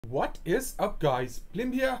What is up, guys?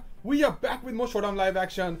 Blim here. We are back with more Showdown live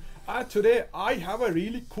action. Today I have a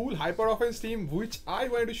really cool hyper offense team which I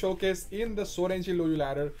wanted to showcase in the Sword and Shield Loyu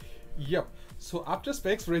ladder. Yep. So after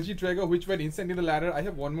Specs, Reggie Drago, which went instant in the ladder, I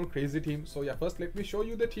have one more crazy team. So yeah, first let me show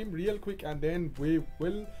you the team real quick and then we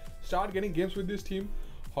will start getting games with this team.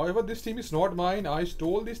 However, this team is not mine. I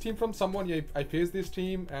stole this team from someone. Yeah, I faced this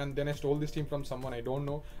team and then I stole this team from someone. I don't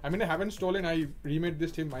know. I mean, I haven't stolen. I remade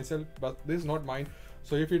this team myself, but this is not mine.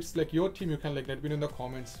 So if it's like your team, you can like let me know in the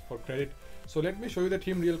comments for credit. So let me show you the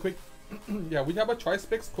team real quick. Yeah, we have a Choice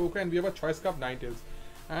Specs Coco and we have a Choice Cup Ninetales.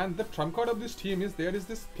 And the trump card of this team is there is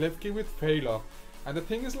this Klefki with Fairy Lock. And the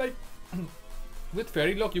thing is like with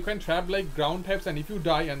Fairy Lock you can trap like ground types, and if you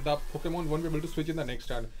die and the Pokemon won't be able to switch in the next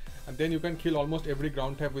turn, and then you can kill almost every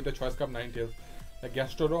ground type with the Choice Cup Ninetales. Like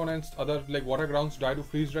Gastrodon and other like water grounds die to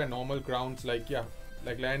freeze dry, normal grounds like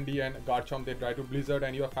like Landy and Garchomp they die to Blizzard,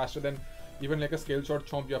 and you are faster than even like a Scale Shot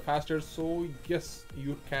Chomp, you are faster. So yes,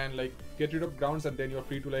 you can like get rid of grounds and then you're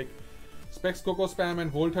free to like Specs Coco spam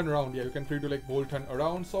and Volt Turn around. Yeah, you can free to like Volt Turn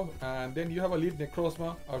around. So and then you have a lead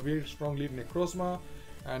Necrozma, a very strong lead Necrozma,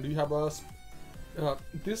 and you have a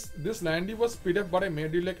this Landy was speed up, but I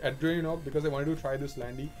made it like Adrenaline up because I wanted to try this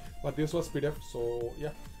Landy, but this was speed up. So yeah,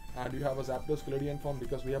 and you have a Zapdos Canadian form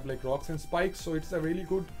because we have like rocks and spikes, so it's a really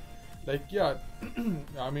good like yeah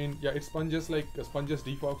I mean yeah, it sponges like sponges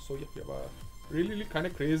defog. So yeah, you have a really kind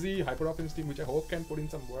of crazy hyper offense team which I hope can put in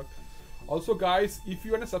some work. Also guys, if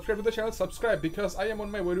you want to subscribe to the channel, subscribe because I am on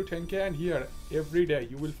my way to 10k, and here every day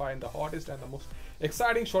you will find the hottest and the most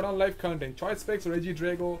exciting Showdown live content, Choice Specs, Reggie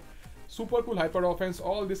Drago, super cool hyper offense,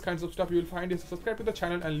 all these kinds of stuff you will find. Is subscribe to the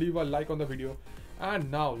channel and leave a like on the video. And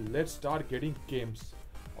now let's start getting games.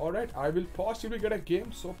 Alright, I will pause till we get a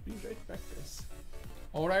game, so be right back guys.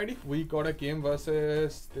 Alrighty, we got a game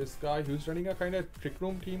versus this guy who's running a kind of trick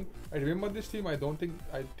room team. I remember this team. I don't think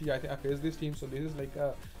I faced this team. So this is like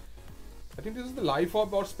a, I think this is the life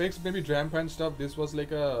of or Specs, maybe Dramp and stuff. This was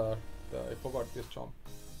like a I forgot this Chomp,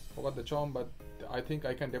 forgot the Chomp, but I think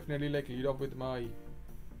I can definitely like lead off with my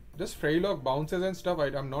just Freylock bounces and stuff.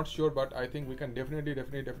 I'm not sure, but I think we can definitely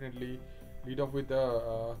lead off with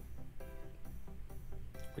the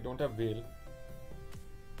we don't have Veil.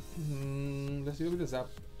 Let's go with the Zap.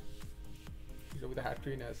 Go with the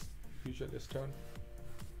Hatterene as usual this turn.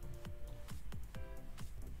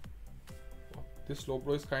 Oh, this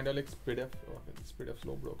Slowbro is kind of like Speed F. Okay, Speed F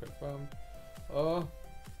Slowbro confirmed.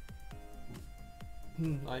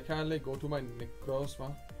 I can like go to my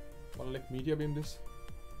Necrozma. Wanna like Meteor Beam this.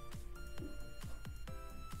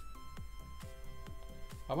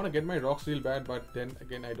 I wanna get my rocks real bad, but then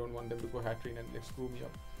again I don't want them to go Hatterene and like screw me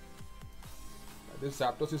up. This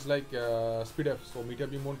Zapdos is like Speed F, so Meteor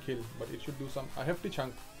Beam won't kill, but it should do some a hefty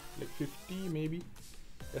chunk, like 50 maybe.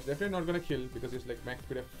 That's definitely not gonna kill because it's like max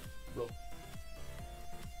Speed F, bro.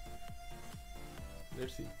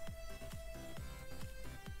 Let's see.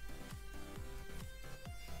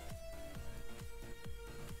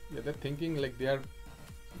 Yeah, they're thinking like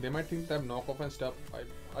they might think that I'm knockoff and stuff.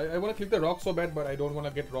 I want to click the rock so bad, but I don't want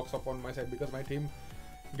to get rocks up on my side because my team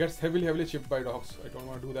gets heavily chipped by rocks. I don't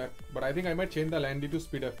want to do that, but I think I might change the Landy to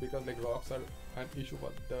Speed Up because like rocks are an issue for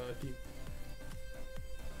the team.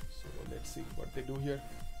 So let's see what they do here,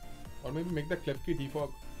 or maybe make the Klefki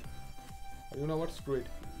defog. I don't know what. Screw it.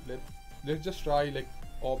 Let's just try like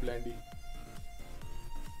Orb Landy.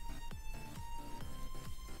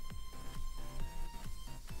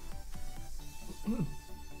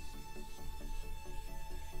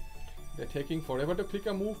 They're taking forever to click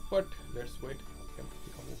a move, but let's wait.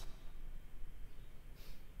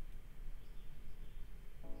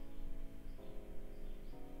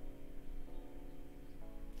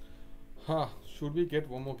 Should we get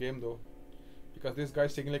one more game though? Because this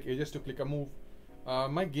guy's taking like ages to click a move.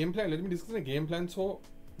 My game plan, let me discuss my game plan. So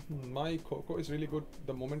my Coco is really good.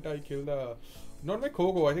 The moment I kill the, not my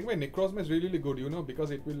Coco, I think my Necrozma is really good, you know, because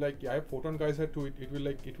it will like, yeah, I have Photon guys here too. It will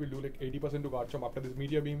do like 80% to Garchomp after this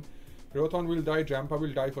Meteor Beam. Rothon will die, Drampa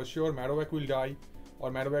will die for sure, Marowak will die, or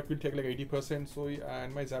Marowak will take like 80%. So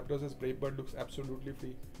and my Zapdos' Brave Bird looks absolutely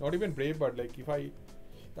free. Not even Brave Bird, like if I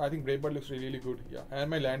think Brave Bird looks really good, yeah. And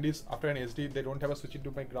my Landys after an SD, they don't have a switch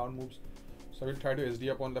into my ground moves, so I will try to SD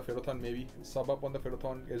up on the Ferrothon, maybe sub up on the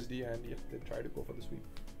Ferrothon SD, and yeah, then try to go for the sweep.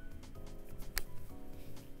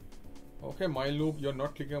 Okay, my loop, you're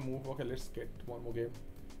not clicking a move. Okay, let's get one more game.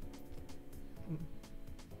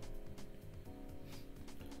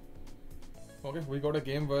 Okay, we got a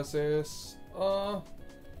game versus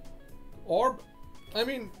Orb. I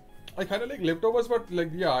mean, I kind of like leftovers, but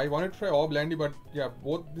like yeah, I wanted to try Orb Landy, but yeah,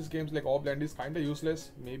 both these games like Orb Landy is kind of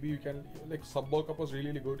useless. Maybe you can like sub bulk up was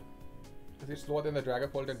really good. It's slower than the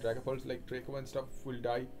Dragapult, and Dragapults like Draco and stuff will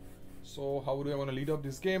die. So how do I want to lead up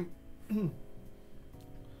this game?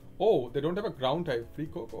 Oh, they don't have a ground type. Free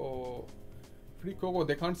Coco. Free Coco.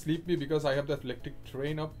 They can't sleep me because I have that electric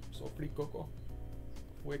train up. So free Coco.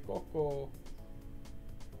 Wait, Coco.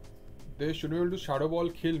 They should be able to Shadow Ball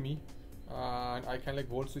kill me. And I can like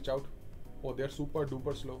Volt Switch out. Oh, they're super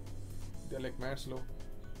duper slow. They're like mad slow.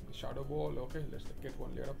 Shadow Ball. Okay, let's get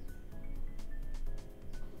one layer up.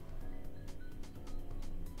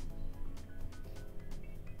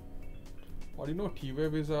 Or you know,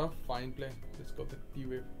 T-Wave is a fine play. Let's go the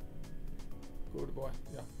T-Wave. Good boy.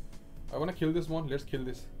 Yeah. I want to kill this one. Let's kill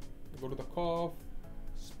this. Go to the cough.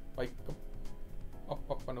 Spike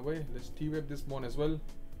up and away. Let's T-Wave this one as well.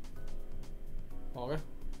 Okay.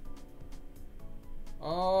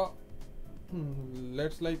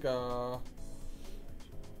 Let's like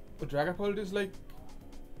Dragapult is like,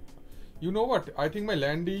 you know what? I think my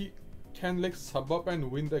Landy can like sub up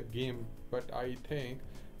and win the game, but I think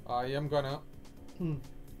I am gonna I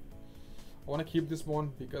wanna keep this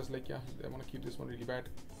one because like yeah, I wanna keep this one really bad.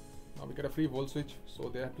 Now we get a free Volt Switch, so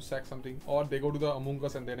they have to sack something, or they go to the Among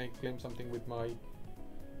Us and then I claim something with my.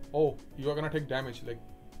 Oh, you are gonna take damage. Like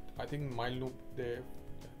I think Mile Noob they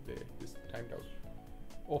this timed out.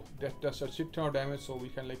 Oh, that does a shit ton of damage, so we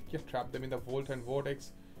can like trap them in the Volt and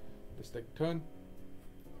Vortex. Just like turn.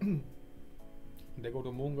 They go to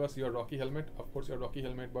Among Us. Your Rocky Helmet, of course, your Rocky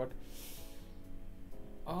Helmet, but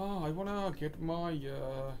I wanna get my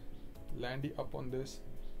Landy up on this.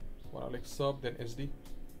 Wanna like sub, then SD.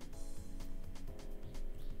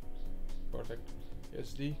 Perfect.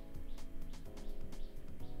 SD.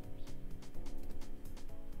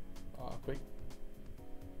 Quick.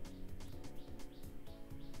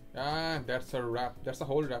 And that's a wrap. That's a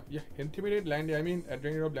whole wrap. Yeah, Intimidate Landy. I mean,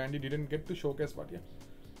 Adrenaline Landy didn't get to showcase, but yeah.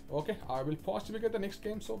 Okay, I will pause to get the next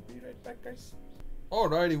game, so be right back, guys.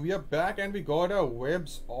 Alrighty, we are back and we got a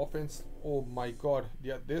Webs offense. Oh my god.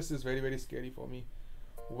 Yeah, this is very scary for me.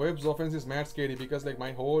 Webs offense is mad scary because like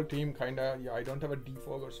my whole team kinda, yeah, I don't have a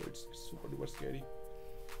defogger, so it's super duper scary.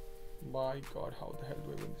 My god, how the hell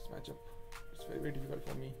do I win this matchup? It's very difficult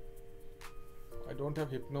for me. I don't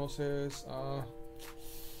have Hypnosis.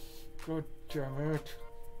 God damn it.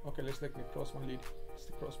 Okay, let's like cross my lead.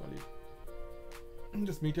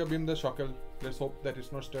 Just Meteor Beam the Shockle. Let's hope that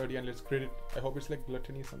it's not sturdy and let's crit it. I hope it's like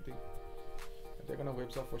Gluttony or something. They're gonna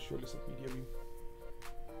Webs off for sure. Let's like Meteor Beam.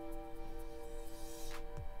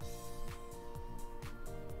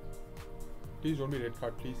 Please don't be red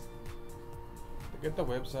card, please. They get the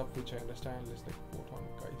Webs up, which I understand. Let's like vote on,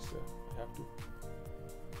 guys. I have to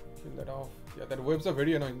kill that off. Yeah, that Webs are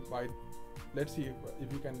very annoying. Let's see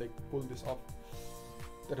if we can like pull this off.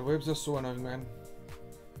 That Webs are so annoying, man.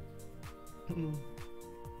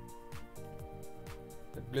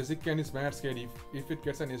 That Blaziken is mad scary. If it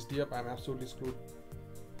gets an SD up, I'm absolutely screwed.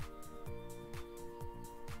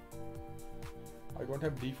 I don't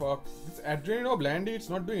have defog. This Adrenaline Orb Landy, it's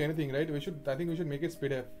not doing anything, right? I think we should make it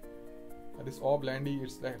Speed F. This Orb Landy,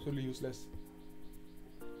 it's like absolutely useless.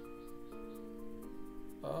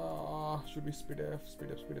 Should be Speed F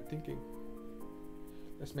thinking.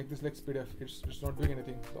 Let's make this like Speed F. It's not doing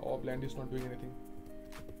anything. The Orb Landy is not doing anything.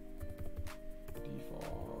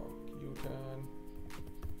 Defog, U-turn,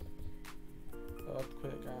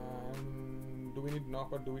 Earthquake, and do we need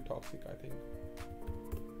Knock or do we Toxic? I think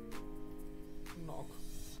Knock.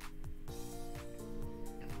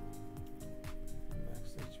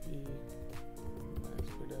 Max HP, max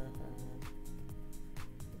Speed F, and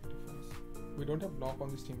defense. We don't have Knock on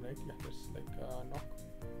this team, right? Yeah, let's like Knock.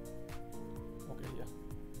 Okay, yeah.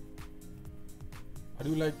 How do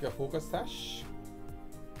you like Focus Sash?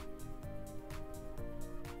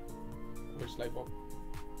 Which life up?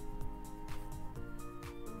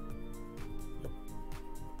 Yep.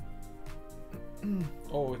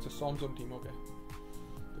 Oh, it's a Storm Zone team. Okay.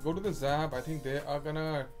 They go to the Zap. I think they are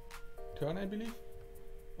gonna turn, I believe.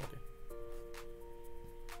 Okay.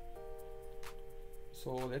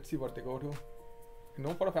 So let's see what they go to. I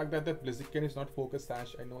know for a fact that Blaziken is not Focus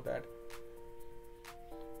Sash. I know that.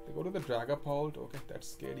 They go to the Dragapult. Okay, that's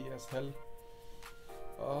scary as hell.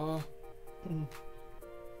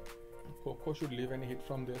 Coco should live any hit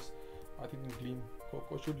from this. I think in Gleam.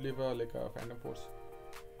 Coco should live like a Phantom Force.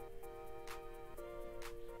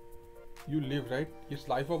 You live, right? It's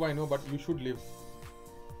Life Orb, I know, but you should live.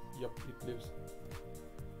 Yep, it lives.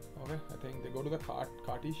 Okay, I think they go to the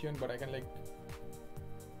Cartesian, but I can like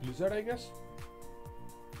Blizzard, I guess.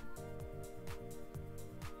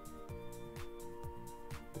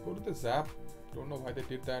 They go to the Zap. Don't know why they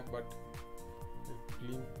did that, but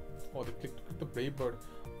Gleam. Oh, they clicked the Brave Bird.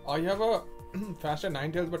 I have a faster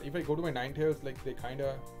Ninetales, but if I go to my Ninetales, like they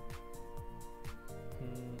kinda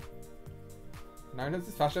Ninetales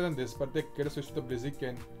is faster than this, but they get a switch to the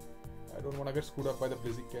Blaziken. I don't want to get screwed up by the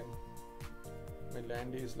Blaziken. My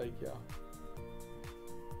Landy is like, yeah.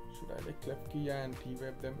 Should I like Klefki and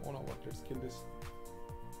T-Web them? Oh no, what? Let's kill this.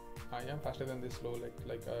 I am faster than this low. Do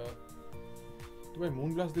I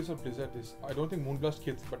Moonblast this or Blizzard this? I don't think Moonblast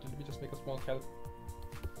kills, but let me just make a small calc.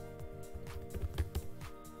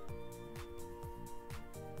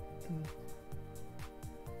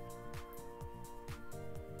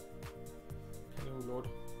 Can you load?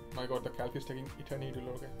 My god, the calc is taking eternity to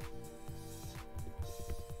load. Okay.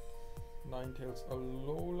 Ninetales,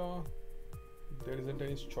 Alola. There isn't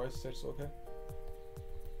any choice sets, okay.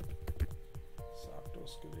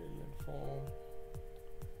 Zapdos, Galarian form.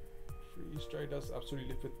 Freeze Try does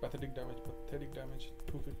absolutely with pathetic damage.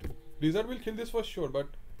 250. Blizzard will kill this for sure, but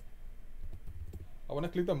I wanna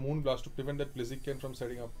click the Moonblast to prevent that Blaziken from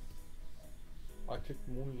setting up. I click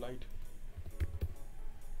Moonlight.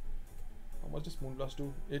 How much does Moonblast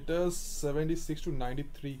do? It does 76 to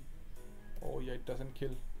 93. Oh yeah, it doesn't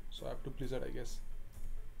kill. So I have to Blizzard, I guess.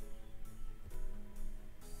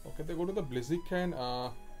 Okay, they go to the Blaziken.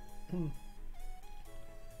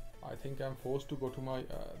 I think I'm forced to go to my.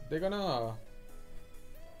 They're gonna.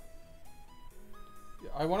 Yeah,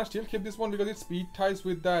 I wanna still keep this one because it speed ties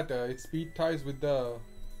with that. It speed ties with the.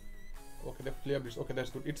 Okay, the Flare Blitz. Okay, that's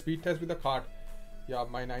good. It speed ties with the card. Yeah,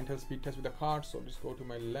 my Ninetales speed ties with the card. So let's go to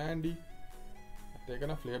my Landy. They're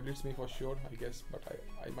gonna Flare Blitz me for sure, I guess. But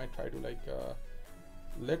I might try to like.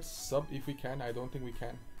 Let's sub if we can. I don't think we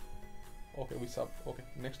can. Okay, we sub. Okay,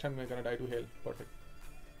 next time we're gonna die to Hail. Perfect.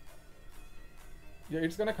 Yeah,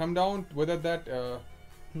 it's gonna come down whether that.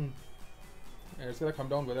 It's gonna come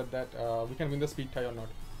down whether that we can win the speed tie or not.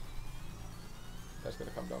 That's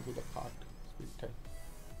gonna come down to the card speed tie.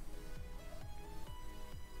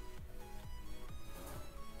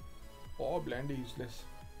 Oh, Blandy useless.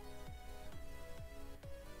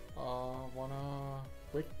 Wanna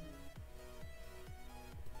quick.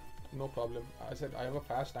 No problem. I said I have a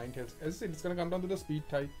fast Ninetales. As I said, it's gonna come down to the speed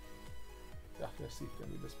tie. Yeah, let's see if we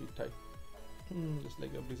can win the speed tie. Just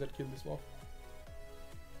like a Blizzard kill this off.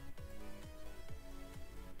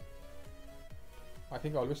 I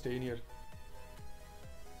think I'll always stay in here.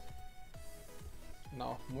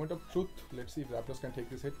 Now, moment of truth. Let's see if Raptors can take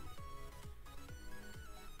this hit.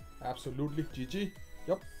 Absolutely. GG.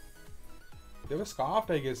 Yup. They were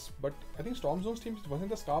scarfed, I guess, but I think Storm Zone's team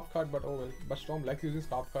wasn't the scarf card, but oh well. But Storm likes using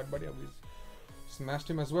scarf card, but yeah, we smashed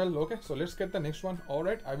him as well. Okay, so let's get the next one.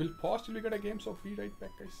 Alright, I will pause till we get a game, so be right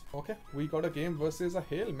back, guys. Okay, we got a game versus a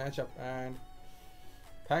Hail matchup, and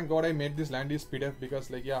thank god I made this Landy speed up because,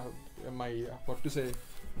 like, yeah, my what to say,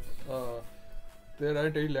 there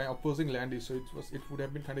aren't any opposing Landy, so it would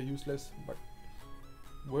have been kind of useless. But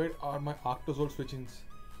where are my Arctozolt switchings?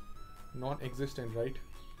 Non-existent, right?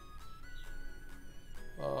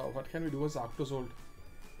 What can we do as Arctozolt?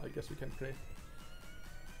 I guess we can pray.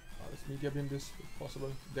 Let's Meteor Beam this if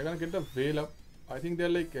possible. They're gonna get the Veil up. I think they're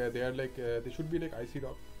like they should be like Icy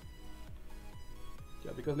Rock.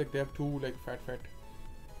 Yeah, because like they have two like fat.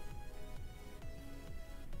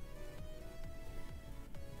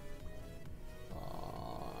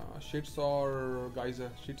 Shits or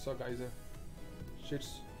Geyser. Shits.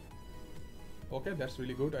 Okay, that's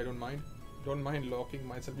really good. I don't mind. Don't mind locking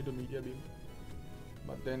myself into Meteor Beam.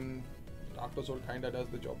 But then Arctozolt kinda does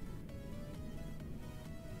the job.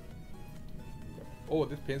 Oh,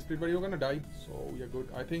 this Pain Split, but you're gonna die, so you're good.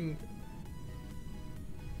 I think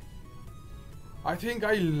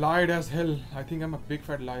I lied as hell. I think I'm a big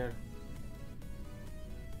fat liar.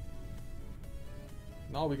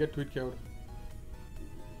 Now we get Tweet Cure.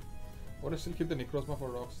 I wanna still keep the Necrozma for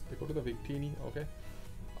rocks. They go to the Victini, okay.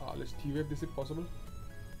 Let's T-Wave this if possible.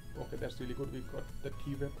 Okay, that's really good. We got the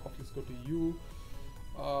T-Wave off. Let's go to you.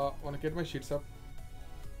 Wanna get my shits up.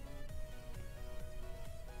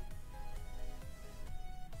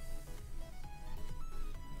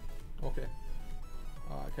 Okay.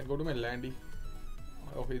 I can go to my Landy.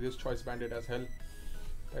 Okay, this Choice Bandit as hell.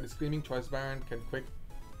 That is Screaming Choice Band. Can quick.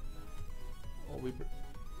 Oh,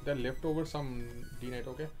 they're left over some D-Net,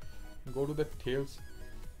 okay. Go to the Tails.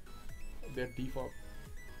 They're default.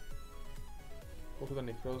 Go to the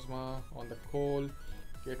Necrozma on the Coal.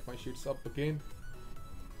 Get my shits up again.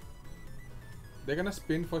 They're gonna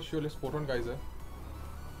spin for sure. Let's Photon Geyser.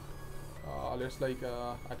 Let's like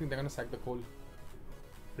I think they're gonna sack the Coal.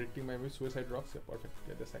 Predicting my Suicide Rocks. Yeah, perfect.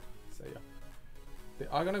 Get the sack. So yeah, they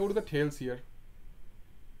are gonna go to the Tails here.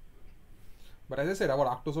 But as I said, our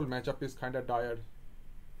Arctozolt matchup is kinda dire.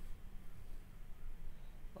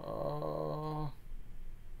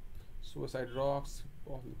 Suicide Rocks.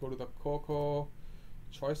 Oh, we'll go to the Coco.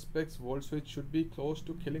 Choice Specs. Volt Switch should be close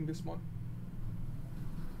to killing this one.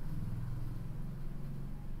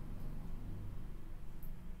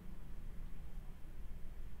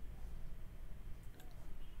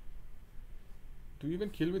 Do you even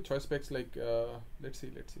kill with choice specs? Like, let's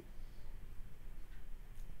see.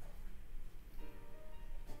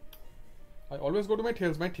 I always go to my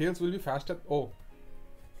tails. My tails will be faster. Oh,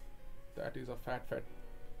 that is a fat. This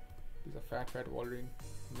is a fat Wolverine.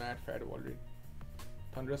 Mad fat Wolverine.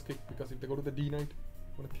 Thunderous kick, because if they go to the D Knight,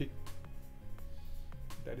 I'm gonna kick.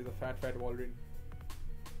 That is a fat Wolverine.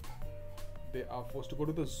 They are forced to go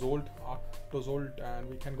to the Zolt, Arctozolt, and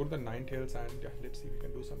we can go to the Nine Tails, and yeah, let's see if we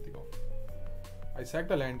can do something off. I sacked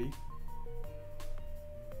the Landy.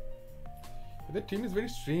 That team is very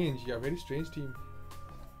strange. Yeah, very strange team.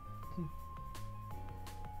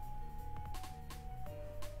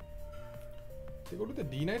 They go to the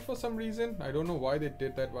D Knight for some reason. I don't know why they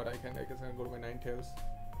did that, but I guess I can go to my Nine Tails.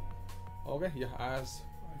 Okay,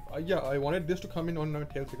 yeah, I wanted this to come in on my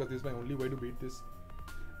tails because this is my only way to beat this.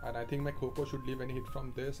 And I think my Coco should leave any hit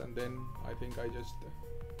from this, and then I think I just...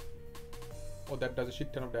 oh, that does a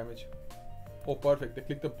shit ton of damage. Oh, perfect. They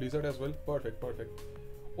click the Blizzard as well. Perfect.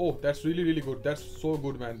 Oh, that's really good. That's so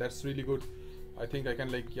good, man. That's really good. I think I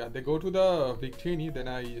can, like, yeah, they go to the Victini, then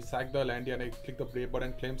I sack the Landy and I click the Brave Bird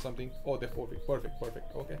and claim something. Oh, they're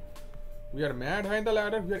perfect. Okay. We are mad high in the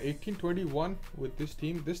ladder. We are 18-21 with this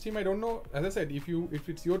team. This team, I don't know. As I said, if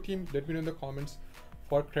it's your team, let me know in the comments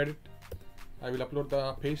for credit. I will upload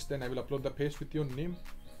the paste, then I will upload the paste with your name.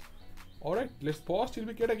 Alright, let's pause till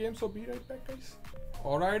we get a game, so be right back, guys.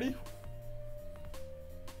 Alrighty.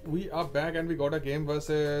 We are back and we got a game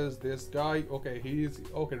versus this guy. Okay,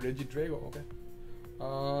 Reggie Drago. Okay.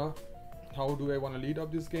 How do I want to lead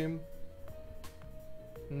up this game?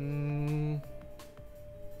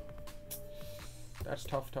 That's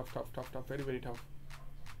tough. Very tough.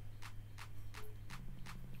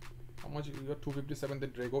 How much? You got 257. The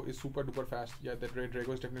Drago is super duper fast. Yeah, that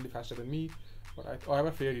Drago is definitely faster than me. But I have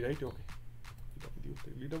a fairy, right? Okay.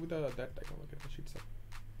 Lead up with that. I can get the shit set.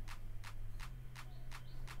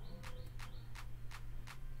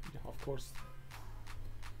 Yeah, of course.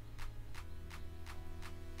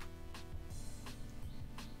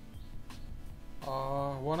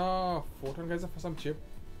 Wanna photon guys for some chip.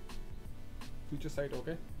 Future sight,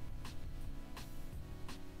 okay.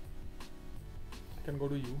 I can go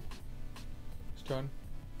to you. Stun.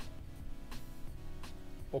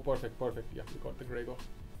 Oh, perfect. Yeah, we got the Drago.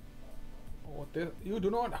 Oh, you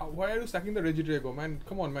do not. Why are you stacking the Reggie Drago, man?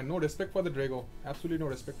 Come on, man. No respect for the Drago. Absolutely no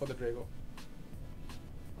respect for the Drago.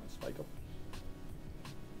 Spike up.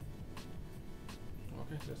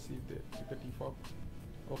 Okay, let's see if they pick the T-Fog.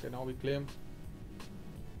 Okay, now we claim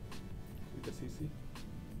with the CC.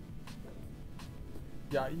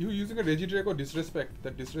 Yeah, you using a Reggie Drago disrespect.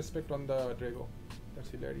 The disrespect on the Drago. That's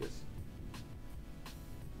hilarious.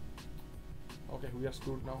 Okay, we are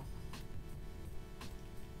screwed now.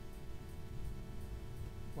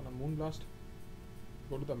 On a Moonblast.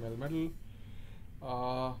 Go to the Melmetal.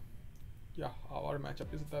 Yeah, our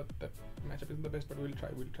matchup is that matchup isn't the best, but we'll try.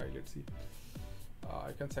 Let's see.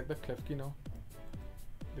 I can sack the Klefki now.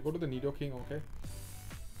 They go to the Nidoking. Okay.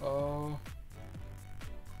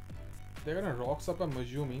 They're gonna rocks up. I'm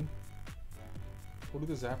assuming. Go to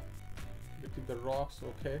the Zap. They click the rocks.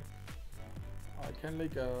 Okay. I can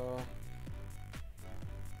like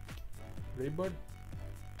Raybird.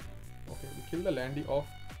 Okay, we kill the Landy off.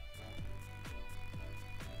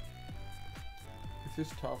 This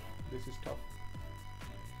is tough.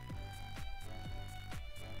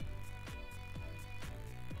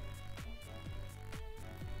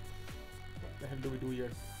 What the hell do we do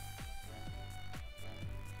here?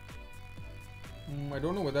 I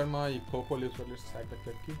don't know whether my Coco lives, but let's sack the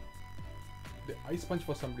Klefki. The Ice Punch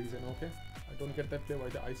for some reason, okay? I don't get that play, why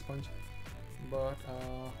the Ice Punch. But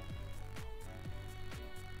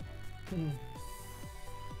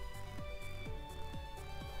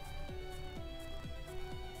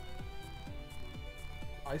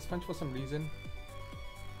Ice Punch for some reason.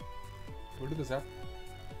 Go to the Zap.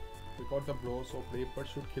 We got the blow, so Brave Bird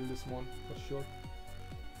should kill this one for sure.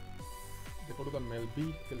 They go to the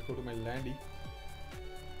Melby, they'll go to my Landy.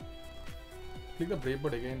 Click the Brave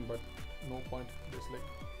Bird again, but no point. Just like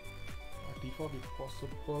a T-Fog if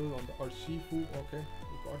possible on the Urshifu. Okay,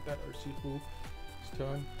 we got that Urshifu.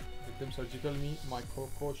 Turn. Victim Surgical Me. My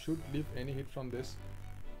Coco should live any hit from this.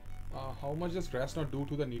 How much does Grass Knot do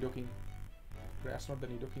to the Nidoking? Grass Knot the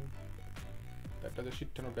Nidoking. That does a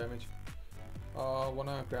shit ton of damage.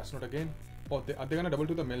 Wanna Grass Knot again? Oh, are they gonna double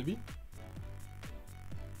to the Melby?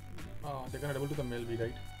 They're gonna double to the Melby,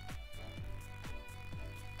 right?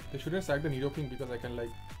 They shouldn't sack the Nidoking because I can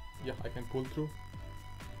like, yeah, I can pull through.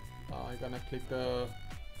 I'm gonna click the...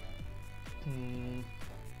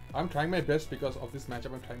 I'm trying my best because of this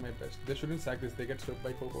matchup. I'm trying my best. They shouldn't sack this. They get swept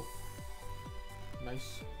by Coco.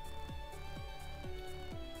 Nice.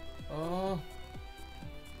 I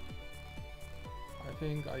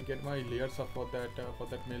think I get my layers up for that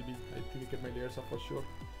Melby. I think I get my layers up for sure.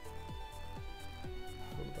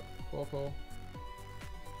 Go to the Coco.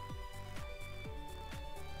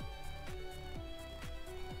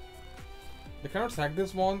 They cannot sack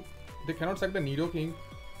this one. They cannot sack the Nidoking.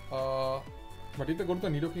 But if they go to the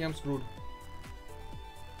Nidoking, I'm screwed.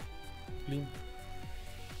 Clean.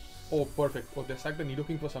 Oh, perfect. Oh, they sacked the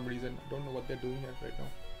Nidoking for some reason. I don't know what they're doing here right now.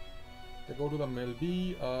 They go to the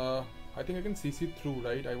Melby. I think I can CC through,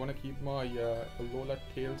 right? I want to keep my Alola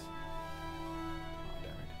Tails. Oh,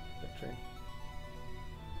 damn it. The train.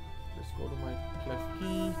 Let's go to my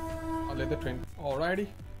Klefki. I'll let the train. Alrighty.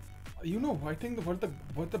 You know, I think what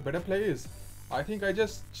the better play is. I think I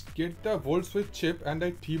just get the Volt Switch chip and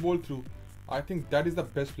I T-Bolt through. I think that is the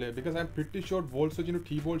best play because I'm pretty sure Volt Switch into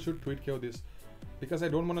T-Bolt should tweet KO this. Because I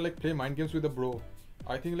don't want to like play mind games with the bro.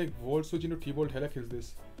 I think like Volt Switch into T-Bolt hella kills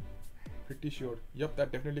this. Pretty sure. Yep,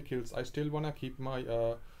 that definitely kills. I still wanna keep my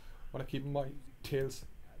tails.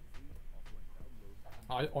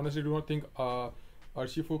 I honestly do not think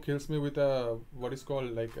Urshifu kills me with a what is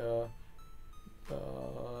called like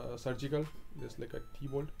surgical. Just like a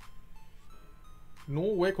T-Bolt. No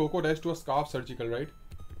way Coco dies to a Scarf surgical, right?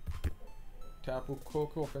 Tapu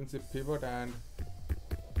Coco offensive pivot and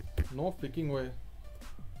no freaking way.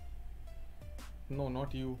 No,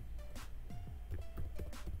 not you.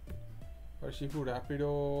 Urshifu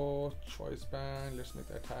Rapido, Choice Band. Let's make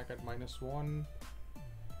the attack at -1.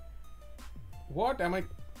 What am I?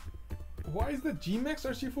 Why is the G-Max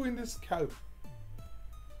Urshifu in this calc?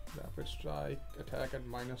 Rapid Strike, attack at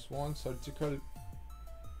 -1, surgical.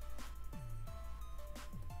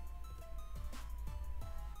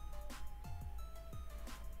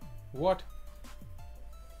 What?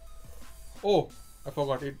 Oh, I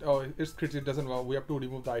forgot it. Oh, it's crit. It doesn't work. We have to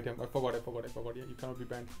remove the item. I forgot. Yeah, you cannot be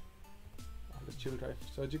banned. Let's chill drive.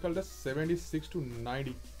 Surgical does 76 to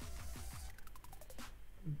 90.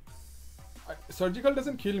 Surgical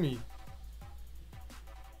doesn't kill me.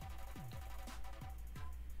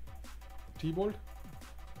 T-Bolt.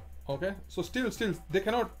 Okay. So still, they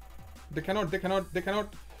cannot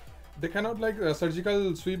like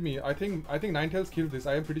surgical sweep me. I think Ninetales killed this.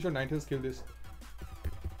 I am pretty sure Ninetales killed this.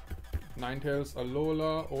 Ninetales,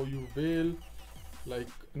 Alola, OU Veil, like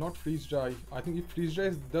not freeze dry. I think if freeze dry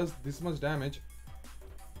does this much damage,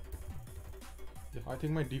 yeah, I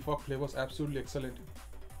think my defog play was absolutely excellent.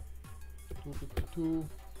 252.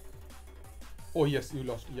 Oh yes, you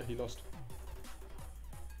lost. Yeah, he lost.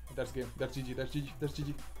 That's game. That's GG. That's GG. That's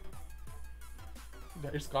GG.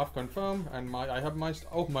 Yeah, it's Scarf confirmed, and I have my.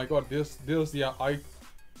 Oh my god, this yeah. I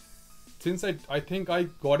think I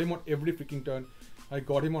got him on every freaking turn. I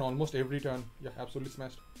got him on almost every turn. Yeah, absolutely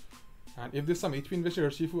smashed. And if there's some HP invested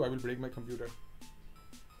Urshifu, I will break my computer.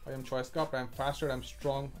 I am Choice Scarf, I am faster, I am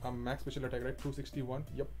strong, I'm max special attack, right? 261.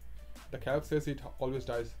 Yep. The calc says it always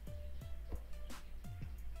dies.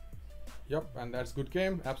 Yep, and that's good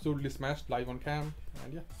game. Absolutely smashed live on cam.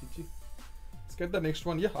 And yeah, GG. Let's get the next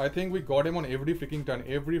one. Yeah, I think we got him on every freaking turn.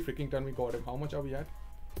 Every freaking turn we got him. How much are we at?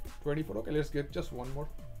 24. Okay, let's get just one more.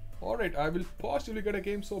 Alright, I will possibly get a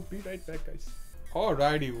game, so be right back, guys.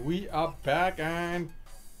 Alrighty, we are back and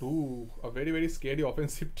a very scary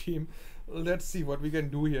offensive team. Let's see what we can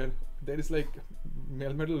do here. There is like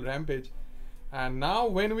Melmetal Rampage, and now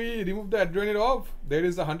when we remove the Adrenaline off, there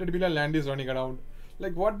is 100 billion Landis running around.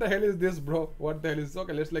 Like what the hell is this, bro? What the hell is this?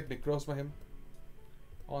 Okay, let's like Necros for him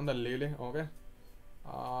on the Lele. Okay,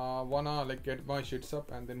 wanna like get my shits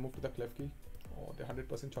up and then move to the Klefki. Oh, the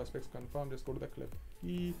 100% choice specs confirmed. Let's go to the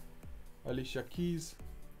Klefki. Alicia Keys.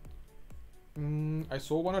 I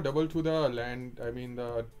so wanna double to the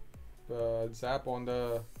the zap on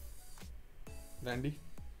the Landy.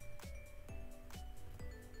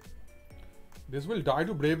 This will die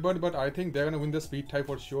to Brave Bird, but I think they're gonna win the speed tie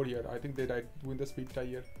for sure here. I think they win the speed tie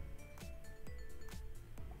here.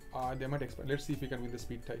 They might expect. Let's see if we can win the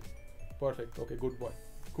speed tie. Perfect. Okay, good boy.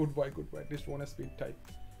 At least won a speed tie.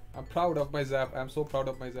 I'm proud of my zap. I'm so proud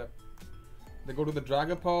of my zap. They go to the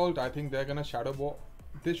Dragapult. I think they're gonna Shadow Ball.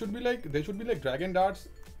 They should be like Dragon Darts,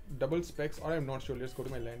 double specs, or I'm not sure. Let's go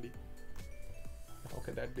to my Landy.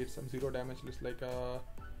 Okay, that did some 0 damage. Let's like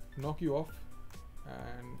knock you off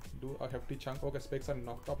and do a hefty chunk. Okay, specs are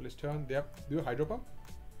knocked off. Let's turn. They have do a Hydro Pump.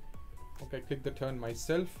 Okay, click the turn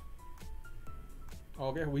myself.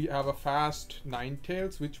 Okay, we have a fast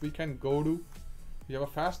Ninetales which we can go to. We have a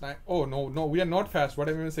fast 9. Oh no, no, we are not fast. What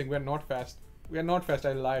am I even saying? We are not fast. We are not fast.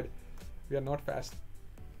 I lied. We are not fast.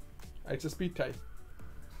 It's a speed tie.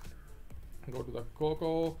 Go to the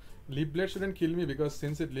Coco. Leap Blade shouldn't kill me because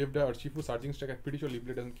since it lived a Urshifu Surging Strike, I'm pretty sure Leap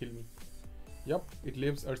Blade doesn't kill me. Yup, it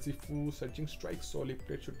lives Urshifu Surging Strike, so Leap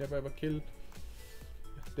Blade should never ever kill.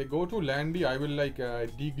 They go to Landy, I will like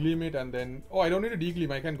de-gleam it and then... Oh, I don't need to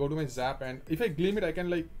de-gleam, I can go to my Zap and if I gleam it, I can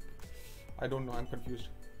like... I don't know, I'm confused.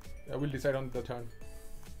 I will decide on the turn.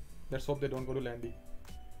 Let's hope they don't go to Landy.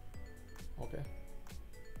 Okay.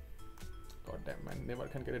 God damn, man, never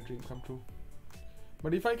can get a dream come true.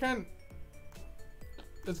 But if I can...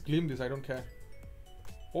 Let's gleam this, I don't care.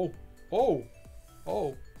 Oh, oh,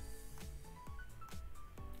 oh.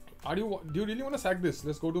 Do you really want to sack this?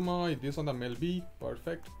 Let's go to my this on the Melby.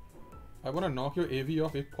 Perfect. I want to knock your AV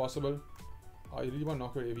off if possible. I really want to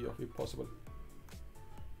knock your AV off if possible.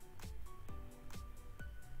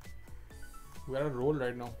 We are at a roll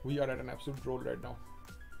right now. We are at an absolute roll right now.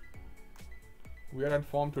 We are at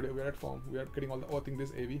form today. We are at form. We are getting all the... Oh, I think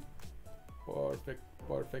this AV. Perfect.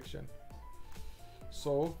 Perfection.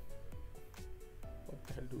 So, what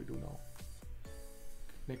the hell do we do now?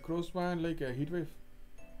 Necrosman like a heat wave.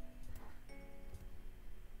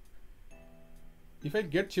 If I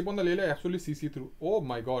get chip on the Lele, I actually CC through. Oh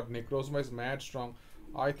my god, Necrozma is mad strong.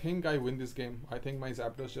 I think I win this game. I think my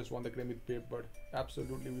Zapdos just won the game with Babe Bird.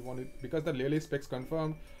 Absolutely, we won it. Because the Lele specs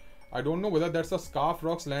confirmed. I don't know whether that's a Scarf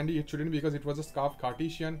Rocks Landy. It shouldn't be because it was a Scarf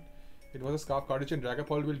Cartesian. It was a Scarf Cartesian.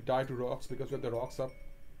 Dragapult will die to Rocks because we have the Rocks up.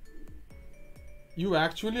 You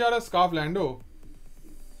actually are a Scarf Lando.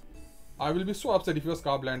 I will be so upset if you're a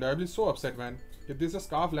Scarf Lando. I will be so upset, man. If this is a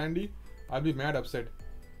Scarf Landy, I'll be mad upset.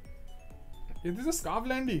 Is this a Scarf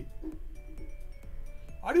Landy?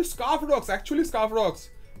 Are you Scarf Rocks? Actually Scarf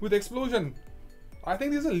Rocks with Explosion. I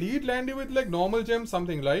think this is a lead Landy with like normal gem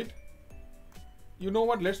something, right? You know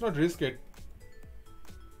what? Let's not risk it.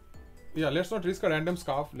 Yeah, let's not risk a random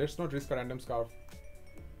Scarf. Let's not risk a random Scarf.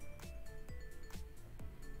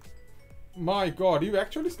 My god, you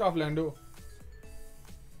actually Scarf Lando.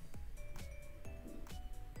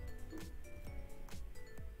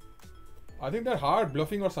 I think they're hard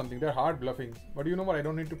bluffing or something. They're hard bluffing. But you know what? I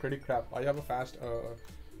don't need to predict crap. I have a fast...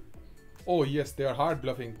 Oh yes, they are hard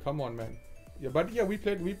bluffing. Come on, man. Yeah, but yeah, we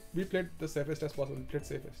played the safest as possible. We played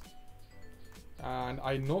safest. And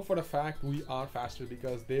I know for a fact we are faster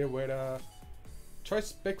because they were a Choice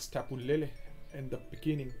Specs Tapu Lele in the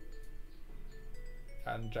beginning.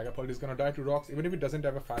 And Dragapult is gonna die to Rocks even if it doesn't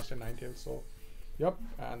have a faster Ninetales. So, yep.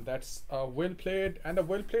 And that's a well played and a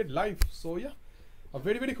well played live. So yeah. A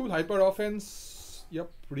very, very cool hyper offense. Yep,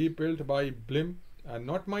 rebuilt by Blim.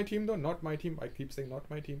 Not my team though, not my team. I keep saying not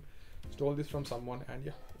my team. Stole this from someone and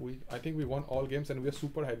yeah, I think we won all games and we are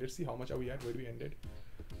super high. Let's see how much are we at, where we ended.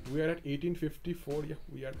 We are at 1854.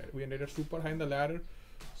 Yeah, we ended at super high in the ladder.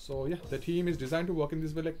 So yeah, the team is designed to work in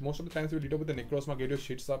this way. Like most of the times we lead up with the Necrozma, get your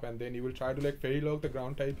shits up and then you will try to like Fairy Log the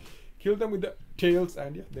ground type, kill them with the tails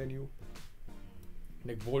and yeah, then you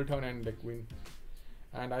like Volt Turn and like win.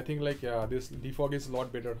 And I think like yeah, this defog is a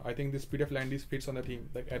lot better. I think this PDF Landy fits on the team.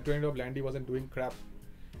 Like at the end of Landy wasn't doing crap.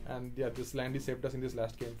 And yeah, this Landy saved us in this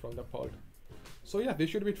last game from the fault. So yeah, this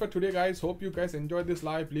should be it for today guys. Hope you guys enjoyed this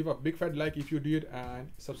live. Leave a big fat like if you did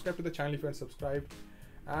and subscribe to the channel if you haven't subscribed.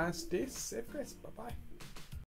 And stay safe guys. Bye bye.